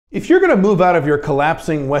If you're going to move out of your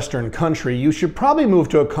collapsing Western country, you should probably move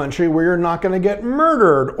to a country where you're not going to get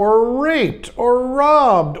murdered or raped or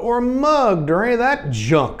robbed or mugged or any of that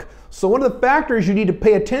junk. So one of the factors you need to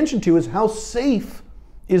pay attention to is how safe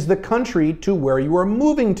is the country to where you are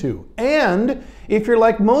moving to. And if you're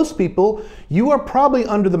like most people, you are probably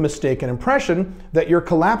under the mistaken impression that your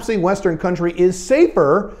collapsing Western country is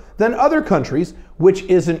safer than other countries, which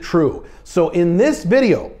isn't true. So in this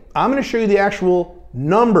video, I'm going to show you the actual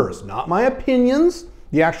numbers, not my opinions,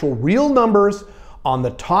 the actual real numbers on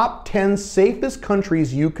the top 10 safest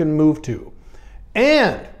countries you can move to.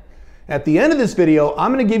 And at the end of this video,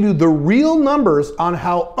 I'm going to give you the real numbers on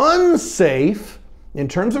how unsafe, in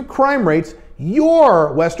terms of crime rates,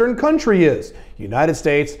 your Western country is. United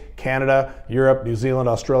States, Canada, Europe, New Zealand,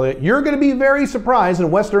 Australia. You're going to be very surprised, and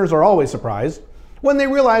Westerners are always surprised, when they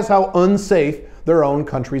realize how unsafe their own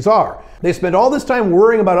countries are. They spend all this time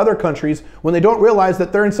worrying about other countries when they don't realize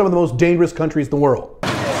that they're in some of the most dangerous countries in the world.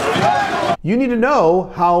 You need to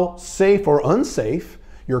know how safe or unsafe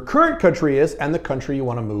your current country is and the country you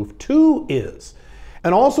want to move to is.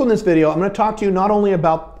 And also in this video, I'm going to talk to you not only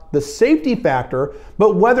about the safety factor,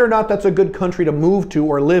 but whether or not that's a good country to move to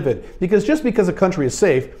or live in. Because just because a country is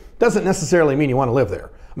safe doesn't necessarily mean you want to live there.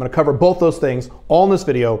 I'm going to cover both those things all in this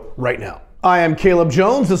video right now. I am Caleb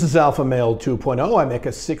Jones. This is Alpha Male 2.0. I make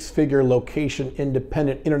a six-figure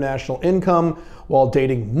location-independent international income while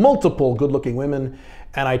dating multiple good-looking women,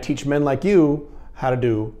 and I teach men like you how to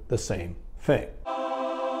do the same thing.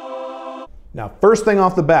 Now, first thing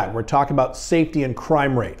off the bat, we're talking about safety and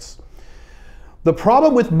crime rates. The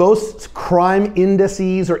problem with most crime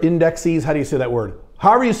indices or indexes, how do you say that word?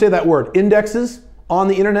 However you say that word, indexes on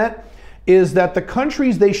the internet, is that the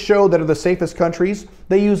countries they show that are the safest countries,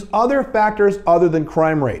 they use other factors other than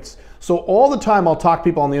crime rates. So all the time I'll talk to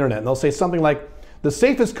people on the internet and they'll say something like, the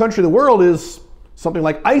safest country in the world is something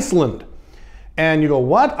like Iceland. And you go,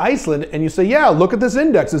 what, Iceland? And you say, yeah, look at this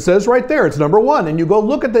index. It says right there, it's number 1. And you go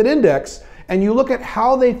look at that index and you look at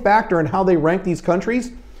how they factor and how they rank these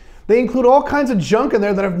countries. They include all kinds of junk in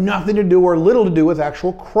there that have nothing to do or little to do with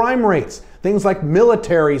actual crime rates. Things like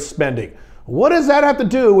military spending. What does that have to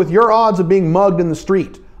do with your odds of being mugged in the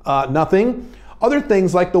street? Nothing. Other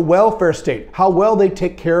things like the welfare state, how well they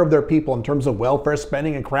take care of their people in terms of welfare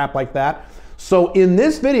spending and crap like that. So in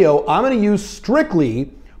this video, I'm going to use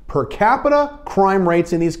strictly per capita crime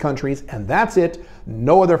rates in these countries, and that's it,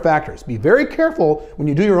 no other factors. Be very careful when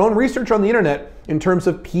you do your own research on the internet in terms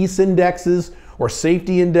of peace indexes or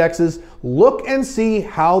safety indexes. Look and see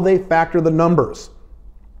how they factor the numbers.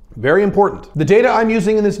 Very important. The data I'm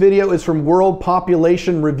using in this video is from World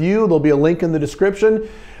Population Review. There'll be a link in the description.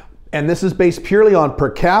 And this is based purely on per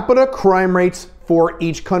capita crime rates for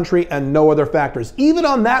each country and no other factors. Even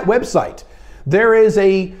on that website, there is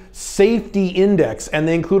a safety index and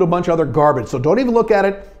they include a bunch of other garbage. So don't even look at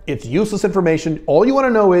it. It's useless information. All you want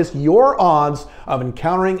to know is your odds of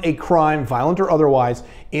encountering a crime, violent or otherwise,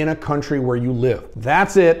 in a country where you live.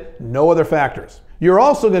 That's it. No other factors. You're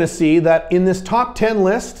also going to see that in this top 10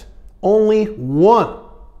 list, only one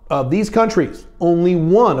of these countries, only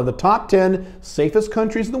one of the top 10 safest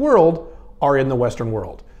countries in the world are in the Western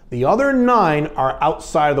world. The other 9 are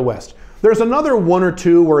outside of the West. There's another 1 or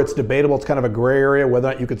 2 where it's debatable. It's kind of a gray area whether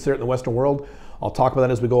or not you consider it in the Western world. I'll talk about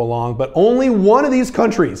that as we go along. But only one of these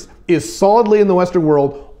countries is solidly in the Western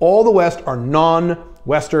world. All the West are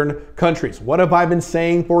non-Western countries. What have I been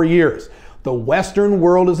saying for years? The Western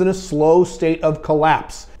world is in a slow state of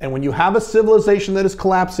collapse. And when you have a civilization that is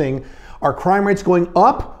collapsing, are crime rates going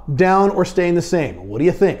up, down, or staying the same? What do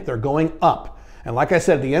you think? They're going up. And like I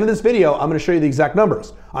said, at the end of this video, I'm going to show you the exact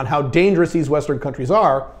numbers on how dangerous these Western countries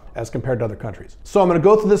are as compared to other countries. So I'm going to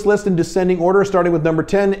go through this list in descending order, starting with number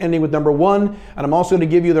 10, ending with number 1. And I'm also going to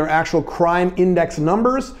give you their actual crime index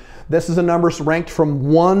numbers. This is a numbers ranked from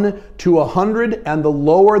 1 to 100, and the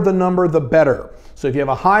lower the number, the better. So if you have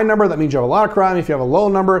a high number, that means you have a lot of crime. If you have a low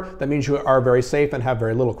number, that means you are very safe and have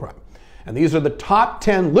very little crime. And these are the top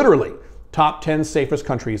 10, literally, top 10 safest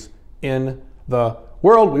countries in the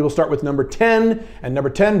world. We will start with number 10. And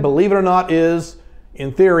number 10, believe it or not, is,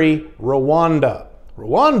 in theory, Rwanda.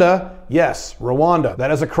 Rwanda, yes, Rwanda.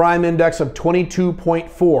 That has a crime index of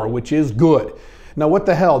 22.4, which is good. Now, what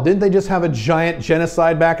the hell? Didn't they just have a giant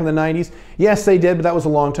genocide back in the 90s? Yes, they did, but that was a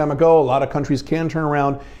long time ago. A lot of countries can turn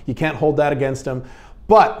around. You can't hold that against them.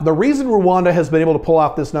 But the reason Rwanda has been able to pull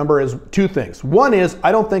off this number is 2 things. One is,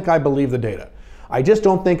 I don't think I believe the data. I just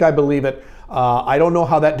don't think I believe it. I don't know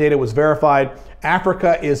how that data was verified.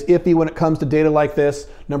 Africa is iffy when it comes to data like this.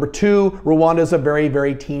 Number 2, Rwanda is a very,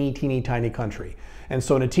 very teeny tiny country. And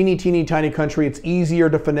so in a teeny tiny country, it's easier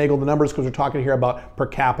to finagle the numbers because we're talking here about per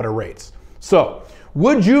capita rates. So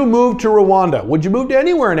Would you move to Rwanda? Would you move to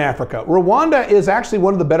anywhere in Africa? Rwanda is actually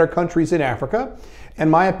one of the better countries in Africa. And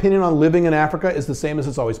my opinion on living in Africa is the same as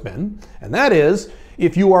it's always been. And that is,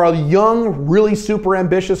 if you are a young, really super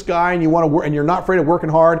ambitious guy and you want to work and you're not afraid of working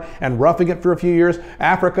hard and roughing it for a few years,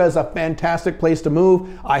 Africa is a fantastic place to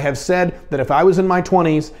move. I have said that if I was in my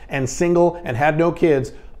 20s and single and had no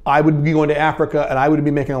kids, I would be going to Africa and I would be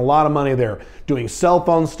making a lot of money there, doing cell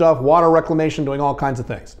phone stuff, water reclamation, doing all kinds of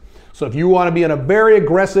things. So if you want to be a very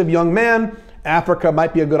aggressive young man, Africa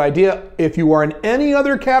might be a good idea. If you are in any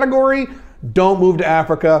other category, don't move to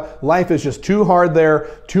Africa. Life is just too hard there.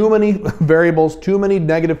 Too many variables, too many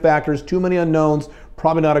negative factors, too many unknowns.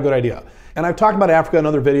 Probably not a good idea. And I've talked about Africa in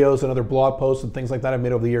other videos and other blog posts and things like that I've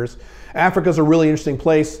made over the years. Africa's a really interesting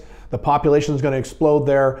place. The population is going to explode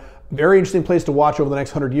there. Very interesting place to watch over the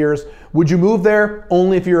next 100 years. Would you move there?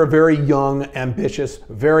 Only if you're a very young, ambitious,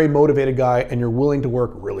 very motivated guy and you're willing to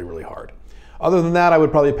work really, really hard. Other than that, I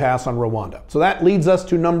would probably pass on Rwanda. So that leads us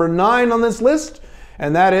to number 9 on this list.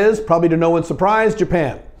 And that is, probably to no one's surprise,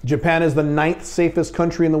 Japan. Japan is the 9th safest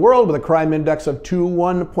country in the world with a crime index of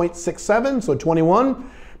 21.67, so 21.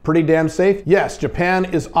 Pretty damn safe. Yes, Japan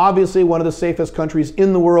is obviously one of the safest countries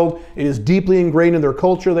in the world. It is deeply ingrained in their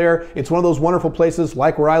culture there. It's one of those wonderful places,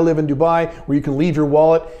 like where I live in Dubai, where you can leave your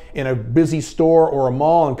wallet in a busy store or a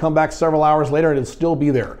mall and come back several hours later and it'll still be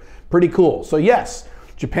there. Pretty cool. So yes,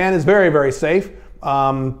 Japan is very, very safe.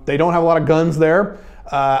 They don't have a lot of guns there.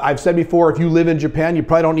 I've said before, if you live in Japan, you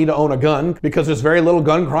probably don't need to own a gun because there's very little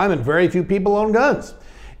gun crime and very few people own guns.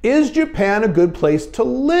 Is Japan a good place to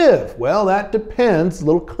live? Well, that depends. A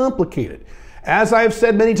little complicated. As I've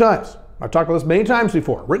said many times, I've talked about this many times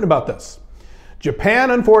before, written about this. Japan,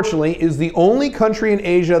 unfortunately, is the only country in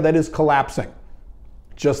Asia that is collapsing,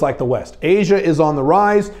 just like the West. Asia is on the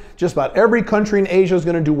rise. Just about every country in Asia is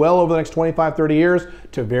going to do well over the next 25, 30 years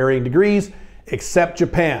to varying degrees, except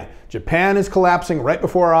Japan. Japan is collapsing right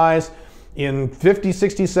before our eyes. In 50,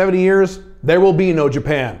 60, 70 years, there will be no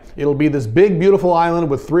Japan. It'll be this big, beautiful island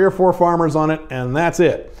with 3 or 4 farmers on it, and that's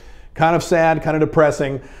it. Kind of sad, kind of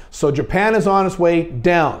depressing. So Japan is on its way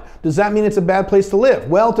down. Does that mean it's a bad place to live?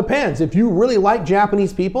 Well, it depends. If you really like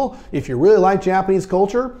Japanese people, if you really like Japanese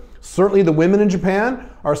culture, certainly the women in Japan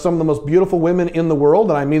are some of the most beautiful women in the world,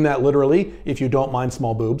 and I mean that literally, if you don't mind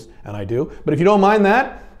small boobs, and I do. But if you don't mind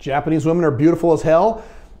that, Japanese women are beautiful as hell.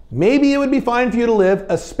 Maybe it would be fine for you to live,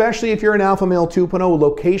 especially if you're an alpha male 2.0,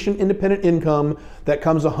 location independent income that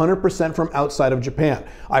comes 100% from outside of Japan.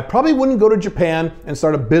 I probably wouldn't go to Japan and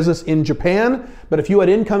start a business in Japan, but if you had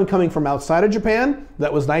income coming from outside of Japan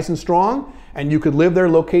that was nice and strong, and you could live there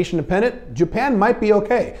location independent, Japan might be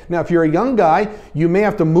okay. Now, if you're a young guy, you may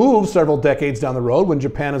have to move several decades down the road when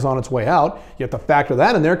Japan is on its way out. You have to factor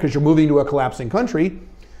that in there because you're moving to a collapsing country.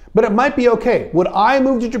 But it might be okay. Would I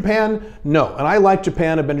move to Japan? No. And I like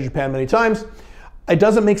Japan. I've been to Japan many times. It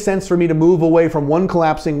doesn't make sense for me to move away from one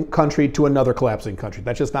collapsing country to another collapsing country.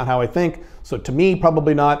 That's just not how I think. So to me,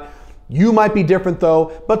 probably not. You might be different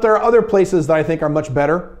though, but there are other places that I think are much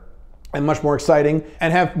better and much more exciting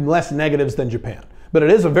and have less negatives than Japan. But it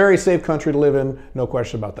is a very safe country to live in, no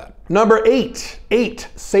question about that. Number 8,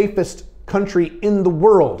 safest country in the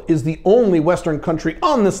world, is the only Western country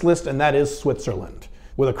on this list, and that is Switzerland.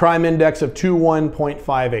 With a crime index of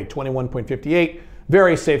 21.58, 21.58,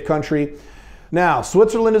 very safe country. Now,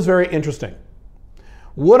 Switzerland is very interesting.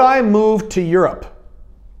 Would I move to Europe?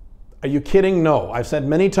 Are you kidding? No. I've said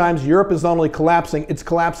many times, Europe is not only collapsing, it's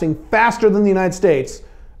collapsing faster than the United States,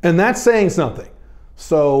 and that's saying something.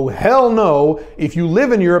 So hell no, if you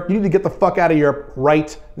live in Europe, you need to get the fuck out of Europe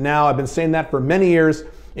right now. I've been saying that for many years,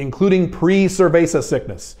 including pre-cerveza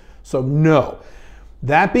sickness. So no.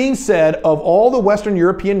 That being said, of all the Western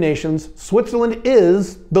European nations, Switzerland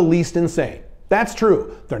is the least insane. That's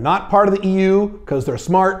true. They're not part of the EU because they're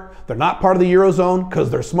smart. They're not part of the Eurozone because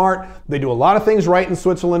they're smart. They do a lot of things right in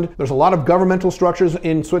Switzerland. There's a lot of governmental structures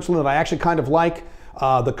in Switzerland that I actually kind of like.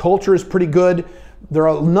 The culture is pretty good. There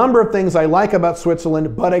are a number of things I like about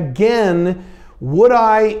Switzerland, but again, would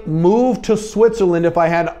I move to Switzerland if I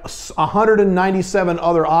had 197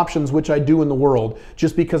 other options, which I do in the world,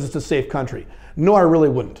 just because it's a safe country? No, I really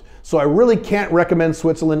wouldn't. So I really can't recommend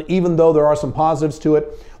Switzerland, even though there are some positives to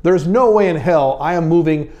it. There's no way in hell I am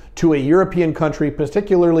moving to a European country,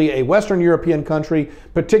 particularly a Western European country,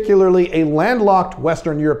 particularly a landlocked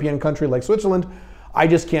Western European country like Switzerland. I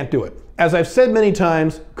just can't do it. As I've said many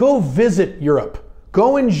times, go visit Europe.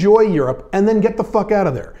 Go enjoy Europe and then get the fuck out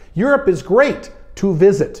of there. Europe is great to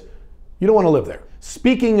visit. You don't want to live there.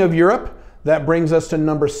 Speaking of Europe, that brings us to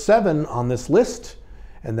number 7 on this list,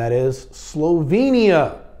 and that is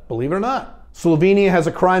Slovenia. Believe it or not. Slovenia has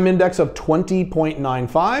a crime index of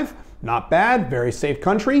 20.95. Not bad, very safe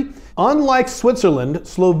country. Unlike Switzerland,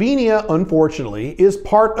 Slovenia, unfortunately, is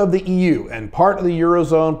part of the EU and part of the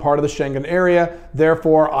Eurozone, part of the Schengen area.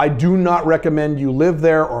 Therefore, I do not recommend you live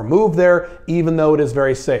there or move there, even though it is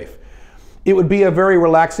very safe. It would be a very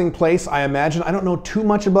relaxing place, I imagine. I don't know too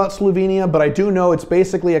much about Slovenia, but I do know it's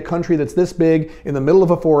basically a country that's this big in the middle of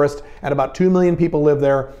a forest, and about 2 million people live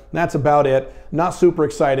there. That's about it. Not super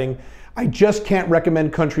exciting. I just can't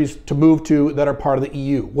recommend countries to move to that are part of the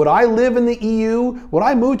EU. Would I live in the EU? Would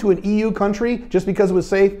I move to an EU country just because it was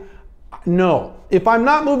safe? No. If I'm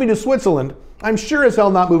not moving to Switzerland, I'm sure as hell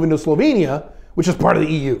not moving to Slovenia, which is part of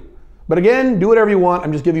the EU. But again, do whatever you want.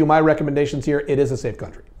 I'm just giving you my recommendations here. It is a safe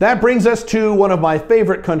country. That brings us to one of my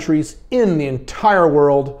favorite countries in the entire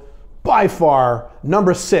world. By far,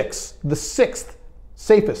 number 6, the 6th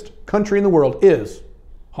safest country in the world is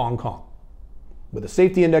Hong Kong, with a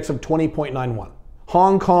safety index of 20.91.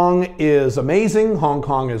 Hong Kong is amazing. Hong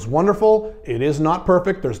Kong is wonderful. It is not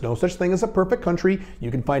perfect. There's no such thing as a perfect country.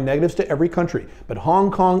 You can find negatives to every country. But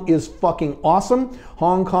Hong Kong is fucking awesome.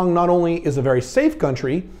 Hong Kong not only is a very safe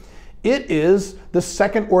country, it is the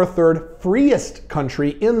 2nd or 3rd freest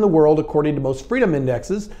country in the world according to most freedom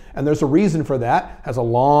indexes, and there's a reason for that. It has a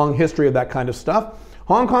long history of that kind of stuff.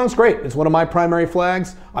 Hong Kong's great. It's one of my primary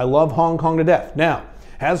flags. I love Hong Kong to death. Now,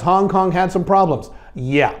 has Hong Kong had some problems?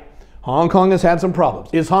 Yeah. Hong Kong has had some problems.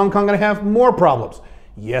 Is Hong Kong going to have more problems?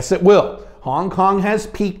 Yes, it will. Hong Kong has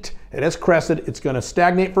peaked. It has crested. It's going to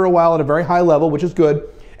stagnate for a while at a very high level, which is good.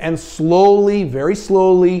 And slowly, very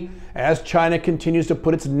slowly, as China continues to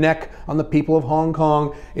put its neck on the people of Hong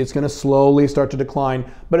Kong, it's going to slowly start to decline.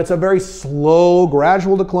 But it's a very slow,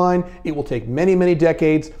 gradual decline. It will take many, many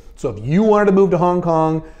decades. So if you wanted to move to Hong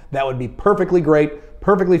Kong, that would be perfectly great,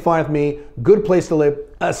 perfectly fine with me, good place to live,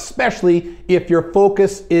 especially if your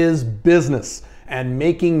focus is business and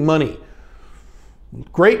making money.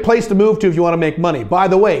 Great place to move to if you want to make money. By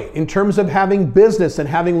the way, in terms of having business and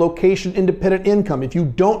having location-independent income, if you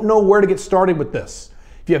don't know where to get started with this,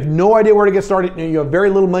 if you have no idea where to get started and you have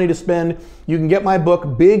very little money to spend, you can get my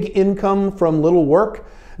book, Big Income from Little Work.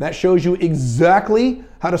 That shows you exactly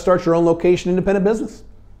how to start your own location-independent business.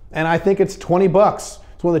 And I think it's 20 bucks.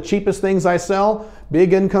 It's one of the cheapest things I sell.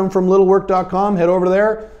 BigIncomeFromLittleWork.com. Head over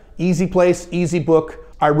there. Easy place, easy book.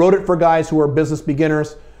 I wrote it for guys who are business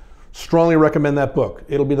beginners. Strongly recommend that book.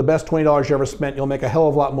 It'll be the best $20 you ever spent. You'll make a hell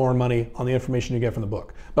of a lot more money on the information you get from the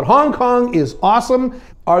book. But Hong Kong is awesome.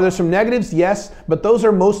 Are there some negatives? Yes, but those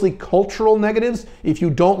are mostly cultural negatives. If you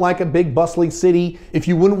don't like a big bustling city, if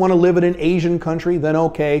you wouldn't want to live in an Asian country, then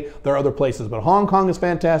okay, there are other places. But Hong Kong is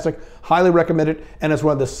fantastic, highly recommend it, and it's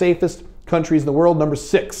one of the safest countries in the world, number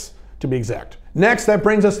 6 to be exact. Next, that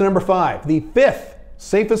brings us to number 5, the 5th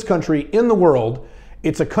safest country in the world.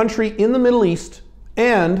 It's a country in the Middle East,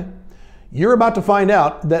 and you're about to find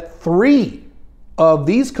out that 3 of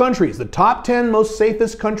these countries, the top 10 most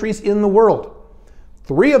safest countries in the world,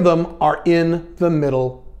 3 of them are in the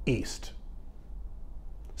Middle East.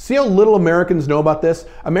 See how little Americans know about this?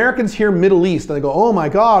 Americans hear Middle East and they go, oh my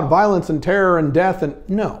God, violence and terror and death. And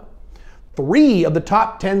no. 3 of the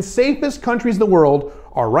top 10 safest countries in the world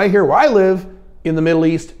are right here where I live in the Middle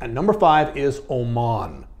East. And number 5 is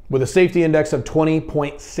Oman, with a safety index of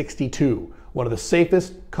 20.62, one of the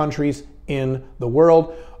safest countries in the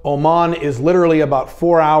world. Oman is literally about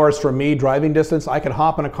 4 hours from me driving distance. I could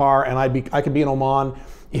hop in a car and I could be in Oman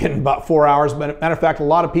in about 4 hours. Matter of fact, a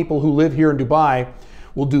lot of people who live here in Dubai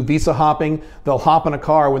will do visa hopping. They'll hop in a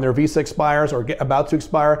car when their visa expires or about to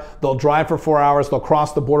expire. They'll drive for 4 hours. They'll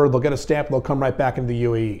cross the border. They'll get a stamp. They'll come right back into the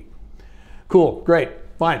UAE. Cool, great,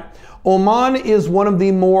 fine. Oman is one of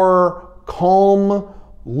the more calm,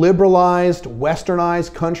 liberalized,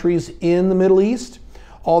 westernized countries in the Middle East.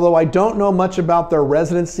 Although I don't know much about their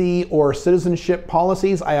residency or citizenship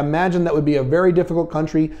policies, I imagine that would be a very difficult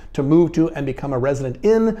country to move to and become a resident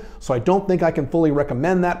in, so I don't think I can fully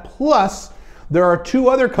recommend that. Plus, there are 2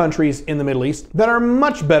 other countries in the Middle East that are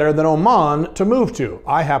much better than Oman to move to.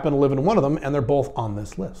 I happen to live in one of them, and they're both on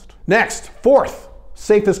this list. Next, 4th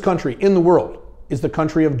safest country in the world is the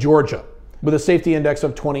country of Georgia, with a safety index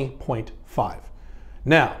of 20.5.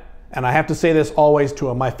 Now, and I have to say this always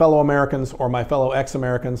to my fellow Americans or my fellow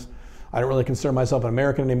ex-Americans. I don't really consider myself an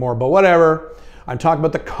American anymore, but whatever. I'm talking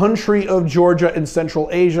about the country of Georgia in Central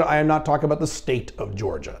Asia. I am not talking about the state of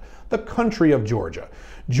Georgia, the country of Georgia.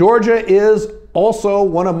 Georgia is also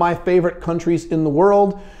one of my favorite countries in the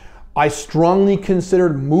world. I strongly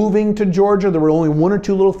considered moving to Georgia. There were only 1 or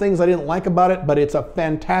 2 little things I didn't like about it, but it's a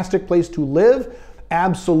fantastic place to live.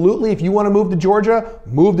 Absolutely, if you want to move to Georgia,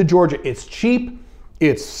 move to Georgia. It's cheap.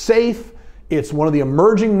 It's safe, It's one of the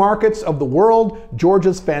emerging markets of the world.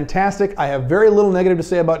 Georgia's fantastic. I have very little negative to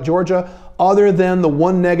say about Georgia, other than the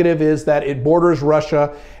one negative is that it borders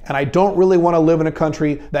Russia, and I don't really want to live in a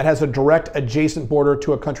country that has a direct adjacent border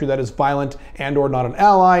to a country that is violent and or not an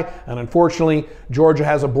ally. And unfortunately, Georgia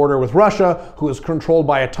has a border with Russia, who is controlled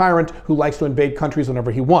by a tyrant who likes to invade countries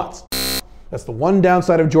whenever he wants. That's the one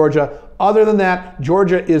downside of Georgia. Other than that,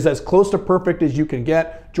 Georgia is as close to perfect as you can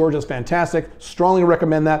get. Georgia's fantastic. Strongly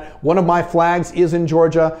recommend that. One of my flags is in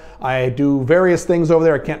Georgia. I do various things over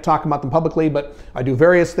there. I can't talk about them publicly, but I do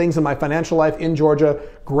various things in my financial life in Georgia.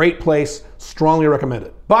 Great place. Strongly recommend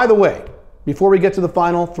it. By the way, before we get to the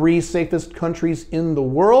final 3 safest countries in the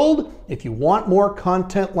world, if you want more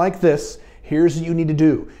content like this, here's what you need to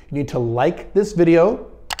do. You need to like this video.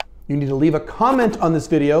 You need to leave a comment on this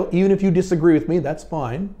video, even if you disagree with me, that's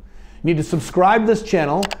fine. You need to subscribe to this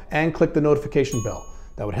channel and click the notification bell.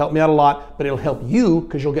 That would help me out a lot, but it'll help you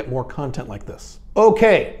because you'll get more content like this.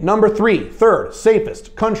 Okay, number 3, third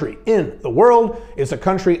safest country in the world is a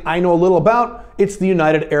country I know a little about. It's the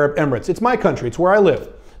United Arab Emirates. It's my country, it's where I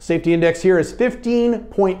live. Safety index here is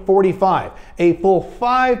 15.45, a full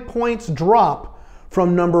 5 points drop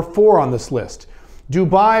from number 4 on this list.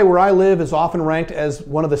 Dubai, where I live, is often ranked as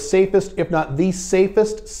one of the safest, if not the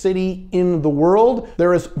safest city in the world.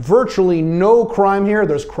 There is virtually no crime here.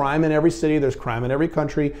 There's crime in every city, there's crime in every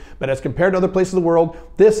country, but as compared to other places of the world,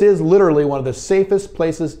 this is literally one of the safest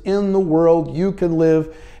places in the world you can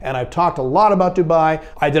live. And I've talked a lot about Dubai.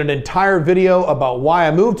 I did an entire video about why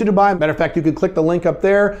I moved to Dubai. Matter of fact, you can click the link up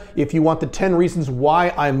there if you want the 10 reasons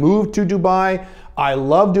why I moved to Dubai. I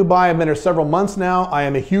love Dubai. I've been here several months now. I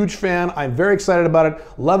am a huge fan. I'm very excited about it.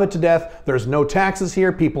 Love it to death. There's no taxes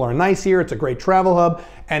here. People are nice here. It's a great travel hub,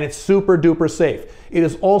 and it's super duper safe. It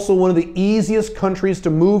is also one of the easiest countries to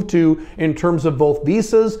move to in terms of both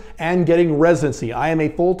visas and getting residency. I am a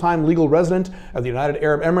full-time legal resident of the United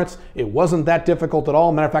Arab Emirates. It wasn't that difficult at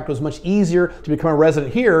all. Matter of fact, it was much easier to become a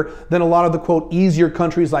resident here than a lot of the, quote, easier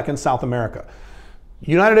countries like in South America.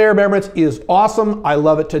 United Arab Emirates is awesome. I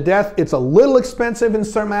love it to death. It's a little expensive in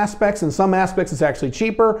some aspects. In some aspects, it's actually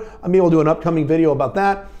cheaper. I'll be able to do an upcoming video about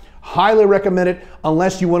that. Highly recommend it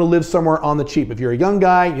unless you want to live somewhere on the cheap. If you're a young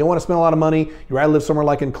guy, you don't want to spend a lot of money, you rather live somewhere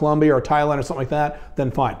like in Colombia or Thailand or something like that, then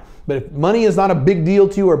fine. But if money is not a big deal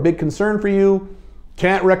to you or a big concern for you,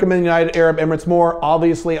 can't recommend United Arab Emirates more.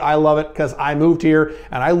 Obviously, I love it because I moved here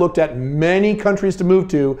and I looked at many countries to move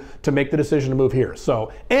to make the decision to move here.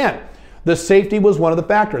 And the safety was one of the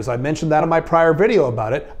factors. I mentioned that in my prior video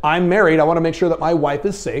about it. I'm married. I want to make sure that my wife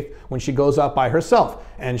is safe when she goes out by herself.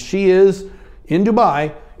 And she is in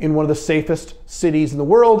Dubai, in one of the safest cities in the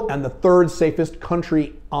world and the 3rd safest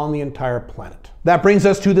country on the entire planet. That brings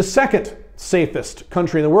us to the 2nd safest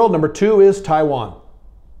country in the world. Number 2 is Taiwan.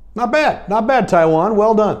 Not bad. Not bad, Taiwan.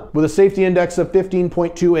 Well done. With a safety index of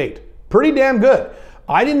 15.28. Pretty damn good.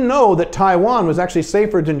 I didn't know that Taiwan was actually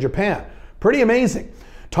safer than Japan. Pretty amazing.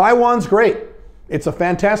 Taiwan's great. It's a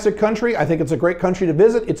fantastic country. I think it's a great country to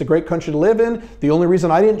visit. It's a great country to live in. The only reason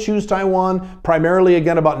I didn't choose Taiwan, primarily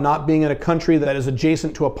again about not being in a country that is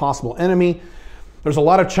adjacent to a possible enemy. There's a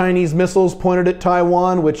lot of Chinese missiles pointed at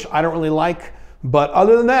Taiwan, which I don't really like. But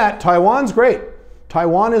other than that, Taiwan's great.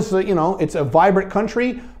 Taiwan is, it's a vibrant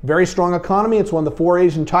country, very strong economy. It's one of the 4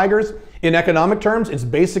 Asian tigers. In economic terms, it's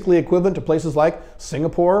basically equivalent to places like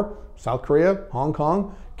Singapore, South Korea, Hong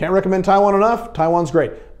Kong. Can't recommend Taiwan enough. Taiwan's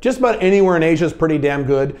great. Just about anywhere in Asia is pretty damn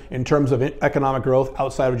good in terms of economic growth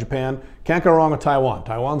outside of Japan. Can't go wrong with Taiwan.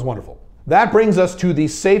 Taiwan's wonderful. That brings us to the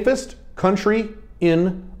safest country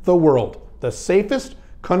in the world. The safest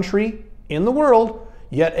country in the world,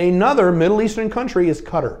 yet another Middle Eastern country, is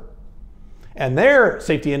Qatar. And their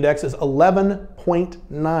safety index is 11.9,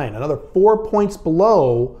 another 4 points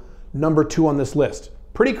below number 2 on this list.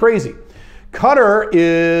 Pretty crazy. Qatar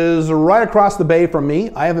is right across the bay from me.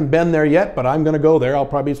 I haven't been there yet, but I'm going to go there. I'll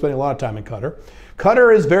probably be spending a lot of time in Qatar.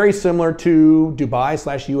 Qatar is very similar to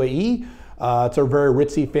Dubai/UAE. It's a very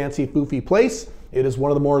ritzy, fancy, foofy place. It is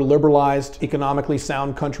one of the more liberalized, economically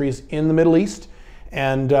sound countries in the Middle East.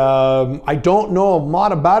 And I don't know a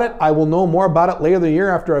lot about it. I will know more about it later in the year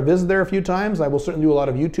after I visit there a few times. I will certainly do a lot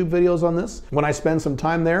of YouTube videos on this when I spend some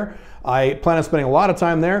time there. I plan on spending a lot of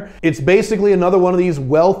time there. It's basically another one of these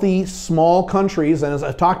wealthy, small countries. And as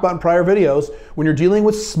I've talked about in prior videos, when you're dealing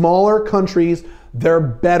with smaller countries, they're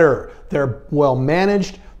better. They're well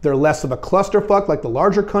managed. They're less of a clusterfuck like the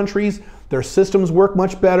larger countries. Their systems work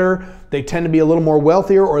much better. They tend to be a little more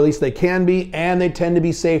wealthier, or at least they can be, and they tend to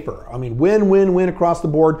be safer. I mean, win, win, win across the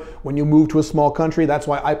board when you move to a small country. That's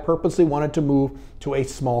why I purposely wanted to move to a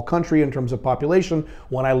small country in terms of population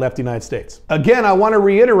when I left the United States. Again, I want to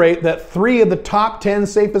reiterate that 3 of the top 10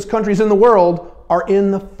 safest countries in the world are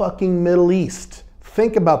in the fucking Middle East.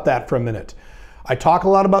 Think about that for a minute. I talk a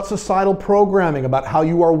lot about societal programming, about how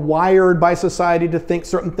you are wired by society to think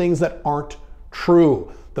certain things that aren't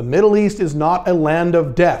true. The Middle East is not a land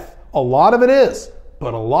of death. A lot of it is,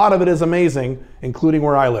 but a lot of it is amazing, including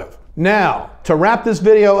where I live. Now, to wrap this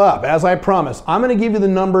video up, as I promised, I'm going to give you the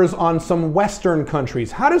numbers on some Western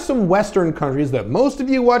countries. How do some Western countries that most of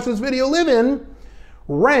you watch this video live in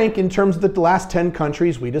rank in terms of the last 10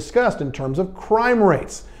 countries we discussed in terms of crime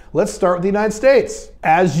rates? Let's start with the United States.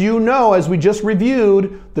 As you know, as we just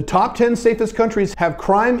reviewed, the top 10 safest countries have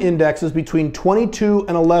crime indexes between 22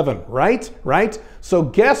 and 11, right? So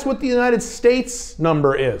guess what the United States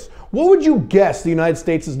number is. What would you guess the United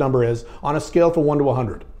States' number is on a scale from 1 to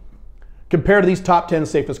 100? Compared to these top 10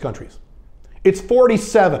 safest countries. It's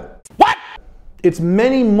 47. What? It's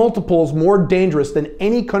many multiples more dangerous than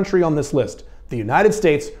any country on this list. The United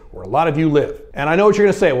States, where a lot of you live. And I know what you're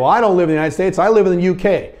gonna say, well, I don't live in the United States, I live in the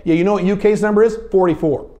UK. Yeah, you know what UK's number is?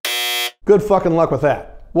 44. Good fucking luck with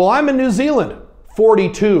that. Well, I'm in New Zealand,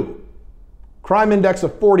 42. Crime index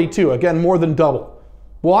of 42, again, more than double.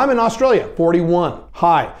 Well, I'm in Australia, 41,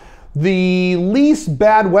 high. The least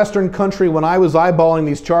bad Western country when I was eyeballing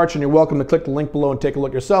these charts, and you're welcome to click the link below and take a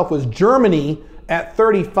look yourself, was Germany at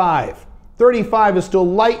 35. 35 is still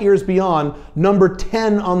light years beyond number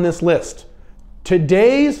 10 on this list.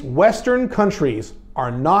 Today's Western countries are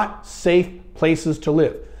not safe places to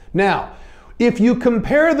live. Now, if you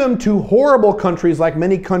compare them to horrible countries like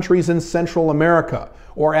many countries in Central America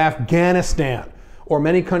or Afghanistan or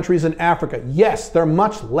many countries in Africa, yes, they're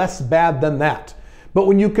much less bad than that. But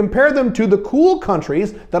when you compare them to the cool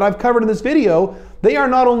countries that I've covered in this video, they are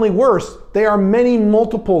not only worse, they are many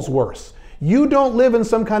multiples worse. You don't live in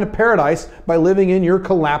some kind of paradise by living in your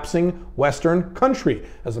collapsing Western country.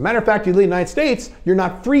 As a matter of fact, you live in the United States, you're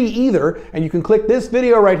not free either, and you can click this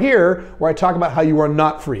video right here where I talk about how you are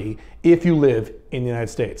not free if you live in the United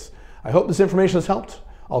States. I hope this information has helped.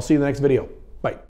 I'll see you in the next video. Bye.